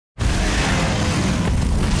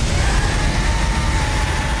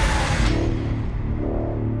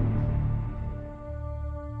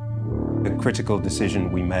critical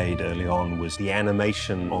decision we made early on was the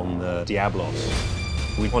animation on the Diablos.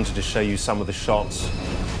 We wanted to show you some of the shots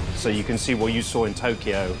so you can see what you saw in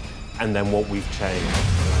Tokyo and then what we've changed.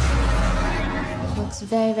 It looks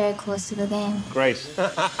very, very close to the game. Great.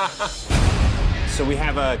 So we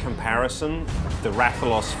have a comparison, the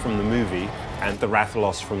Rathalos from the movie and the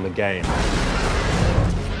Rathalos from the game.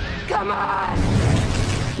 Come on!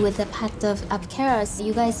 With the Pact of Apkaros,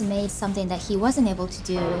 you guys made something that he wasn't able to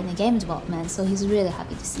do in the game development, so he's really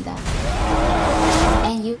happy to see that.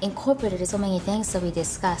 And you incorporated so many things that we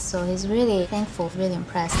discussed, so he's really thankful, really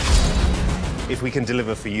impressed. If we can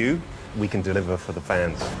deliver for you, we can deliver for the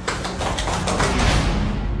fans.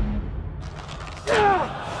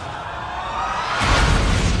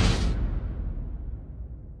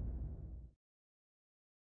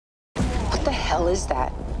 What the hell is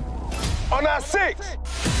that? On our 6!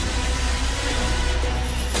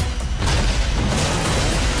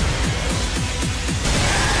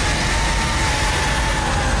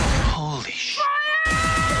 Holy shit.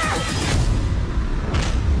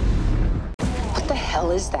 What the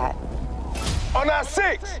hell is that? On our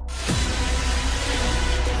 6!